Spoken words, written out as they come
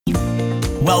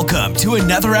Welcome to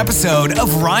another episode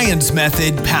of Ryan's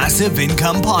Method Passive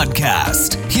Income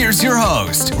Podcast. Here's your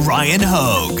host, Ryan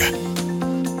Hogue.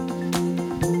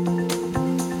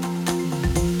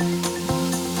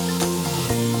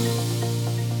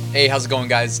 Hey, how's it going,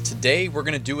 guys? Today we're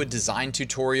going to do a design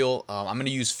tutorial. I'm going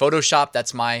to use Photoshop.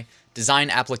 That's my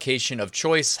design application of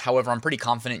choice. However, I'm pretty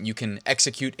confident you can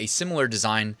execute a similar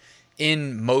design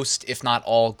in most, if not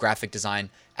all, graphic design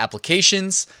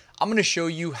applications. I'm going to show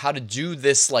you how to do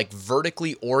this like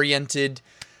vertically oriented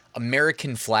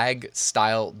American flag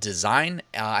style design.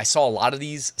 I saw a lot of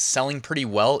these selling pretty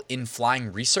well in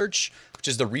Flying Research, which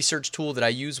is the research tool that I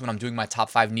use when I'm doing my top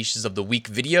 5 niches of the week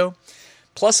video.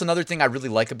 Plus, another thing I really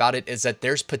like about it is that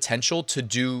there's potential to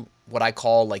do what I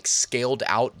call like scaled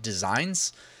out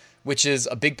designs, which is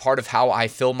a big part of how I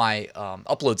fill my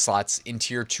upload slots in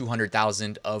tier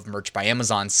 200,000 of Merch by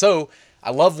Amazon. So I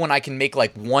love when I can make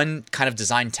like one kind of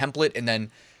design template and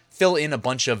then fill in a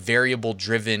bunch of variable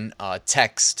driven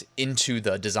text into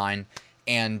the design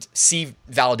and see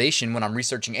validation when I'm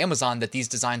researching Amazon that these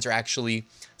designs are actually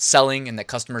selling and that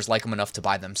customers like them enough to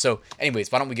buy them. So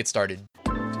anyways, why don't we get started?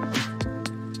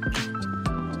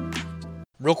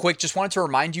 Real quick, just wanted to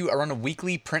remind you, I run a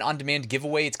weekly print-on-demand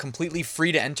giveaway. It's completely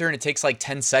free to enter and it takes like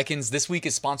 10 seconds. This week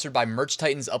is sponsored by Merch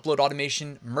Titan's Upload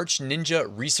Automation, Merch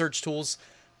Ninja Research Tools,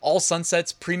 All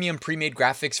Sunsets, premium pre-made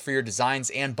graphics for your designs,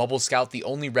 and Bubble Scout, the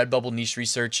only Redbubble niche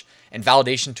research and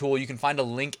validation tool. You can find a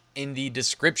link in the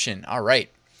description. All right.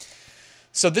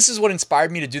 So this is what inspired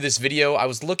me to do this video. I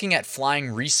was looking at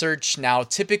Flying Research. Now,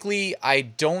 typically I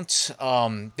don't,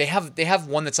 they have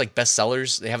one that's like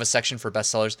bestsellers. They have a section for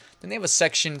bestsellers. Then they have a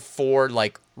section for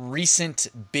like recent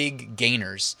big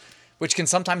gainers, which can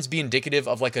sometimes be indicative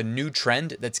of like a new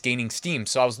trend that's gaining steam.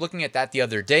 So I was looking at that the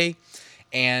other day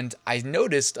and I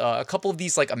noticed a couple of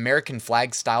these like American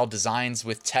flag style designs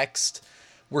with text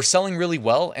were selling really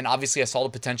well. And obviously I saw the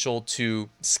potential to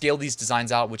scale these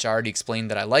designs out, which I already explained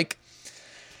that I like.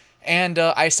 And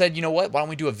I said, you know what, why don't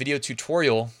we do a video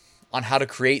tutorial on how to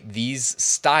create these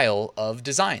style of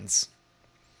designs?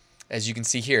 As you can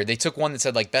see here, they took one that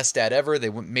said like best dad ever.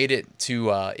 They made it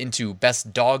to into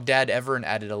best dog dad ever and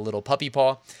added a little puppy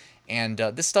paw. And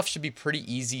this stuff should be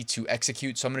pretty easy to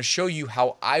execute. So I'm going to show you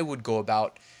how I would go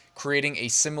about creating a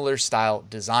similar style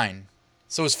design.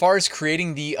 So as far as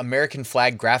creating the American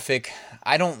flag graphic,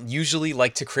 I don't usually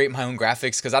like to create my own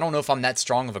graphics because I don't know if I'm that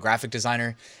strong of a graphic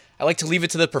designer. I like to leave it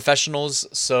to the professionals,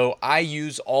 so I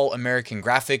use All American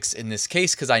Graphics in this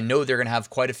case because I know they're going to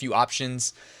have quite a few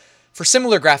options for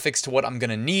similar graphics to what I'm going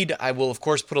to need. I will, of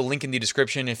course, put a link in the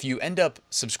description if you end up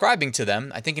subscribing to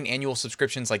them. I think an annual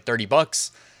subscription is like $30.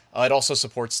 It also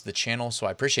supports the channel, so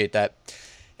I appreciate that.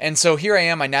 And so here I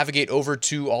am. I navigate over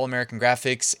to All American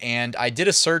Graphics, and I did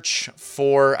a search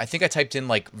for, I think I typed in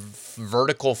like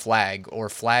vertical flag or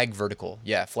flag vertical.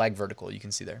 Yeah, flag vertical, you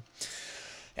can see there.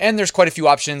 And there's quite a few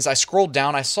options. I scrolled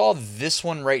down. I saw this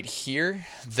one right here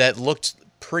that looked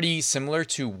pretty similar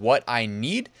to what I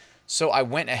need. So I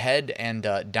went ahead and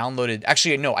downloaded.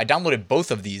 Actually, no, I downloaded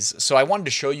both of these. So I wanted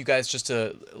to show you guys just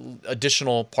an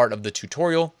additional part of the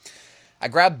tutorial. I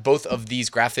grabbed both of these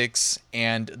graphics.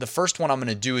 And the first one I'm going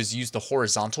to do is use the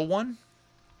horizontal one.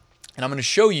 And I'm going to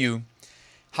show you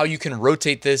how you can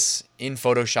rotate this in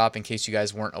Photoshop in case you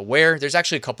guys weren't aware. There's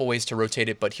actually a couple ways to rotate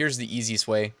it, but here's the easiest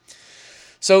way.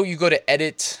 So you go to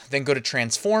Edit, then go to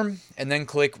Transform, and then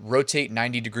click Rotate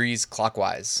 90 degrees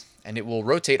clockwise. And it will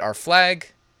rotate our flag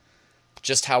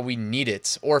just how we need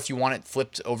it. Or if you want it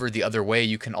flipped over the other way,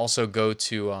 you can also go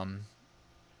to,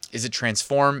 is it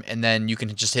Transform? And then you can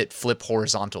just hit Flip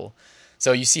Horizontal.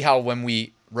 So you see how when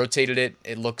we rotated it,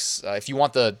 it looks, if you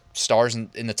want the stars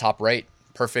in the top right,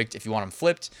 perfect. If you want them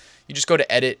flipped, you just go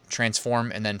to Edit,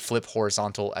 Transform, and then Flip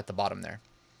Horizontal at the bottom there.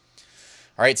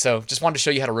 All right, so just wanted to show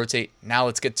you how to rotate. Now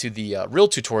let's get to the real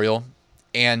tutorial.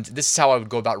 And this is how I would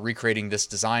go about recreating this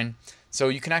design. So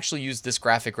you can actually use this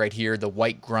graphic right here, the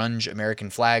white grunge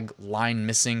American flag, line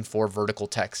missing for vertical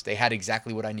text. They had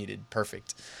exactly what I needed.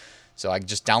 Perfect. So I can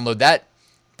just download that.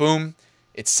 Boom.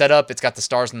 It's set up. It's got the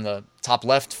stars in the top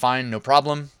left. Fine, no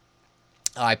problem.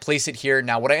 I place it here.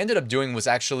 Now what I ended up doing was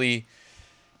actually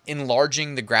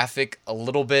enlarging the graphic a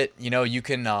little bit. You know, you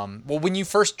can, well, when you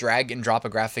first drag and drop a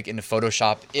graphic into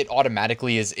Photoshop, it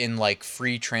automatically is in like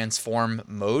free transform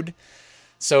mode.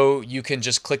 So you can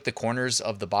just click the corners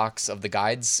of the box of the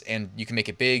guides and you can make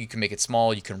it big, you can make it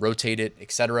small, you can rotate it,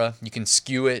 etc. You can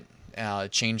skew it,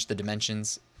 change the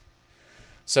dimensions.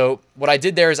 So what I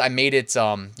did there is I made it,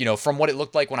 you know, from what it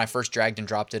looked like when I first dragged and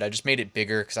dropped it, I just made it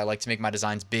bigger because I like to make my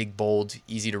designs big, bold,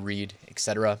 easy to read,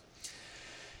 etc.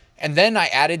 And then I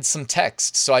added some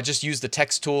text. So I just used the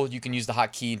text tool. You can use the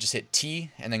hotkey and just hit T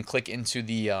and then click into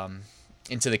the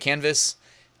canvas.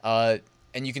 And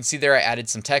you can see there I added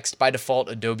some text. By default,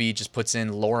 Adobe just puts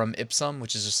in lorem ipsum,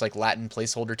 which is just like Latin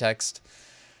placeholder text.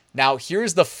 Now,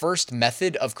 here's the first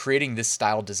method of creating this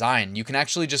style design. You can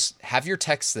actually just have your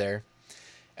text there,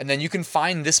 and then you can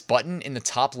find this button in the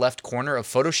top left corner of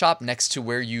Photoshop next to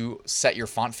where you set your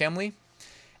font family.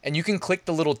 And you can click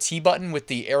the little T button with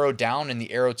the arrow down and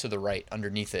the arrow to the right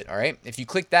underneath it, all right? If you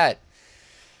click that,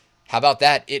 how about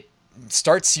that? It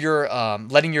starts your,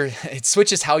 it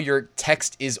switches how your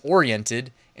text is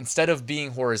oriented. Instead of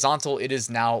being horizontal, it is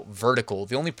now vertical.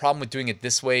 The only problem with doing it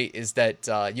this way is that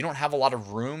you don't have a lot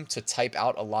of room to type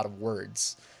out a lot of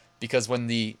words, because when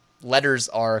the letters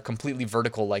are completely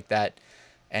vertical like that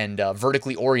and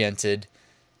vertically oriented,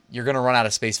 you're going to run out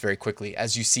of space very quickly,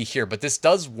 as you see here. But this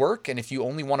does work, and if you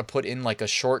only want to put in like a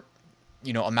short,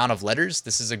 amount of letters,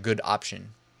 this is a good option.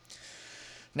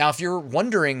 Now, if you're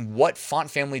wondering what font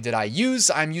family did I use,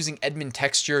 I'm using Edmund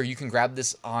Texture. You can grab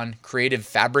this on Creative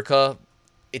Fabrica.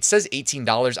 It says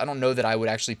 $18. I don't know that I would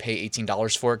actually pay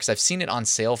 $18 for it, because I've seen it on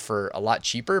sale for a lot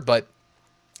cheaper, but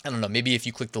I don't know. Maybe if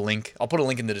you click the link, I'll put a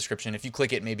link in the description. If you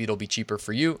click it, maybe it'll be cheaper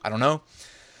for you. I don't know.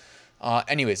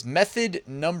 Anyways, method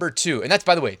number 2. And that's,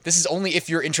 by the way, this is only if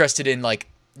you're interested in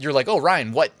you're like, oh,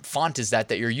 Ryan, what font is that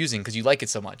you're using because you like it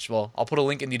so much? Well, I'll put a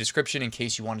link in the description in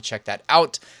case you want to check that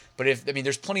out. But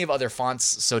there's plenty of other fonts,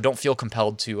 so don't feel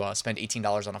compelled to spend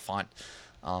 $18 on a font.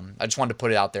 I just wanted to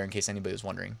put it out there in case anybody was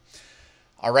wondering.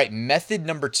 All right, method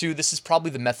number 2. This is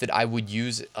probably the method I would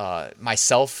use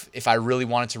myself if I really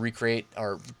wanted to recreate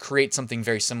or create something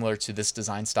very similar to this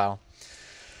design style.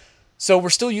 So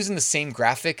we're still using the same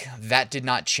graphic. That did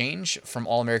not change from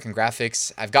All American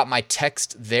Graphics. I've got my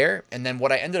text there. And then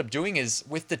what I ended up doing is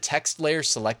with the text layer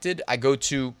selected, I go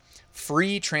to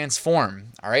Free Transform.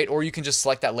 All right. Or you can just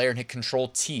select that layer and hit Control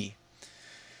T.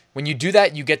 When you do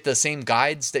that, you get the same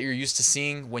guides that you're used to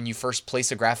seeing when you first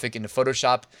place a graphic into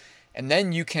Photoshop. And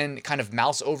then you can kind of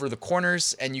mouse over the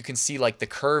corners and you can see like the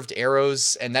curved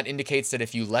arrows. And that indicates that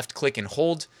if you left click and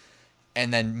hold,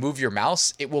 and then move your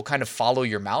mouse, it will kind of follow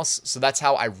your mouse. So that's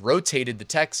how I rotated the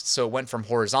text. So it went from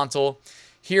horizontal.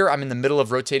 Here I'm in the middle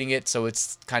of rotating it, so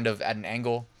it's kind of at an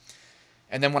angle.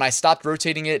 And then when I stopped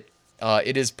rotating it,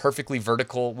 it is perfectly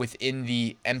vertical within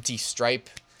the empty stripe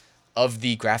of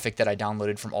the graphic that I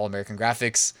downloaded from All American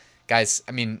Graphics. Guys,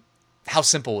 I mean, how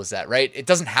simple was that, right? It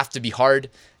doesn't have to be hard.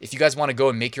 If you guys want to go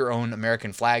and make your own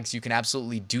American flags, you can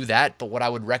absolutely do that. But what I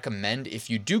would recommend if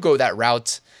you do go that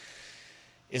route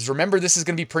is remember this is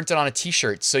going to be printed on a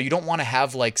t-shirt. So you don't want to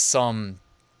have like some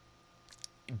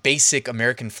basic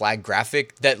American flag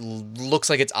graphic that looks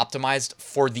like it's optimized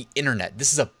for the internet.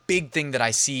 This is a big thing that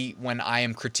I see when I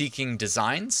am critiquing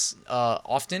designs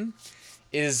often,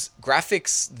 is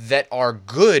graphics that are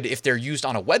good if they're used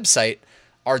on a website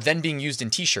are then being used in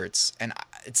t-shirts. And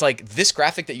it's like this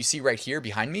graphic that you see right here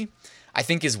behind me, I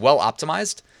think is well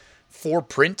optimized for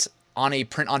print on a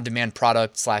print-on-demand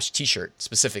product / t-shirt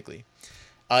specifically.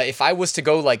 If I was to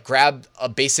go like grab a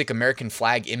basic American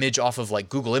flag image off of like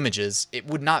Google Images, it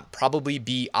would not probably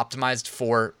be optimized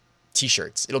for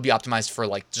t-shirts. It'll be optimized for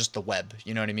like just the web.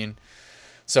 You know what I mean?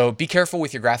 So be careful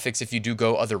with your graphics if you do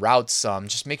go other routes.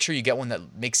 Just make sure you get one that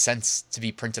makes sense to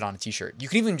be printed on a t-shirt. You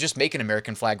can even just make an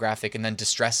American flag graphic and then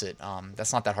distress it.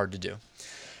 That's not that hard to do.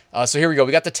 So here we go.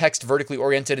 We got the text vertically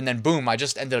oriented, and then boom, I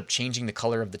just ended up changing the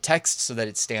color of the text so that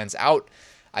it stands out.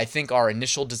 I think our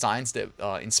initial designs that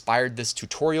inspired this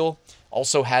tutorial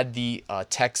also had the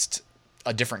text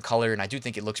a different color, and I do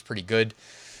think it looks pretty good.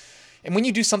 And when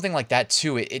you do something like that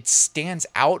too, it stands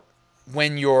out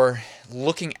when you're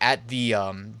looking at the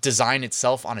design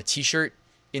itself on a t-shirt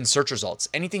in search results.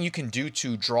 Anything you can do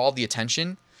to draw the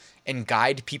attention and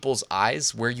guide people's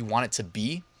eyes where you want it to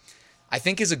be, I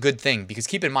think is a good thing, because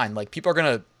keep in mind, like, people are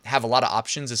going to have a lot of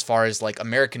options as far as like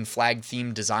American flag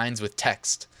themed designs with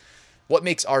text. What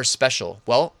makes ours special?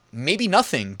 Well, maybe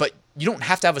nothing, but you don't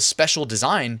have to have a special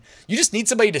design. You just need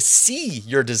somebody to see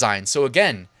your design. So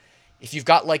again, if you've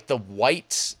got like the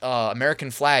white American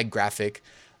flag graphic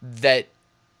that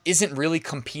isn't really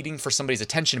competing for somebody's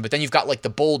attention, but then you've got like the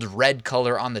bold red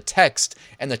color on the text,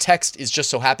 and the text is just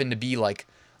so happened to be like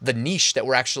the niche that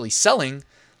we're actually selling,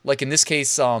 like in this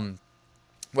case,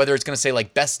 whether it's going to say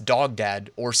like best dog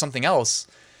dad or something else,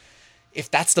 if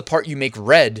that's the part you make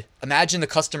red, imagine the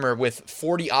customer with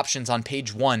 40 options on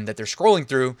page 1 that they're scrolling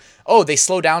through. Oh, they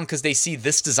slow down because they see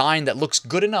this design that looks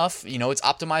good enough. You know, it's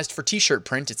optimized for t-shirt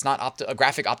print. It's not a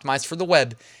graphic optimized for the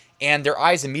web. And their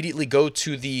eyes immediately go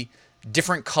to the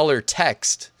different color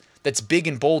text that's big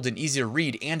and bold and easy to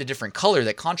read, and a different color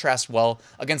that contrasts well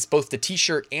against both the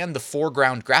t-shirt and the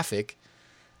foreground graphic.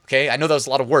 Okay, I know that was a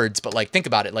lot of words, but like think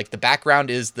about it. Like the background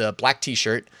is the black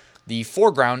t-shirt, the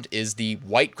foreground is the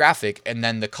white graphic, and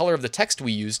then the color of the text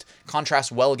we used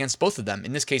contrasts well against both of them.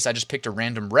 In this case, I just picked a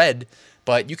random red,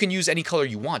 but you can use any color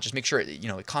you want. Just make sure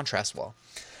it contrasts well.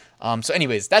 So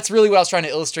anyways, that's really what I was trying to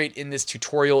illustrate in this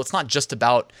tutorial. It's not just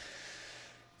about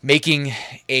making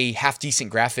a half decent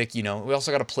graphic. We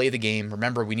also got to play the game.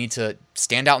 Remember, we need to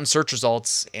stand out in search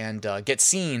results and get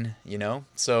seen,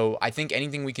 So I think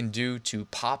anything we can do to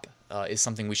pop is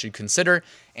something we should consider.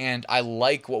 And I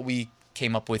like what we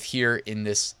came up with here in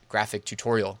this graphic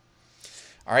tutorial.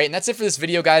 All right, and that's it for this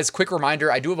video, guys. Quick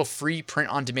reminder, I do have a free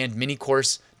print-on-demand mini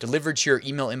course delivered to your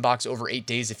email inbox over 8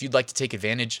 days if you'd like to take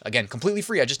advantage. Again, completely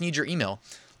free. I just need your email.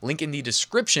 Link in the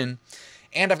description.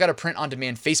 And I've got a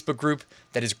print-on-demand Facebook group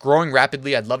that is growing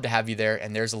rapidly. I'd love to have you there,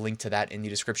 and there's a link to that in the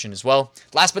description as well.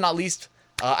 Last but not least,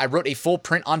 I wrote a full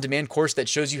print-on-demand course that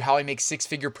shows you how I make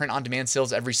six-figure print-on-demand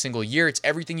sales every single year. It's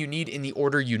everything you need in the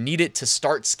order you need it to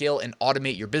start, scale, and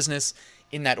automate your business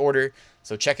in that order.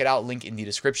 So check it out, link in the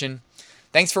description.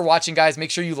 Thanks for watching, guys. Make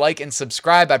sure you like and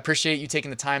subscribe. I appreciate you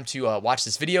taking the time to watch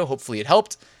this video. Hopefully it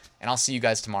helped, and I'll see you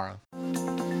guys tomorrow.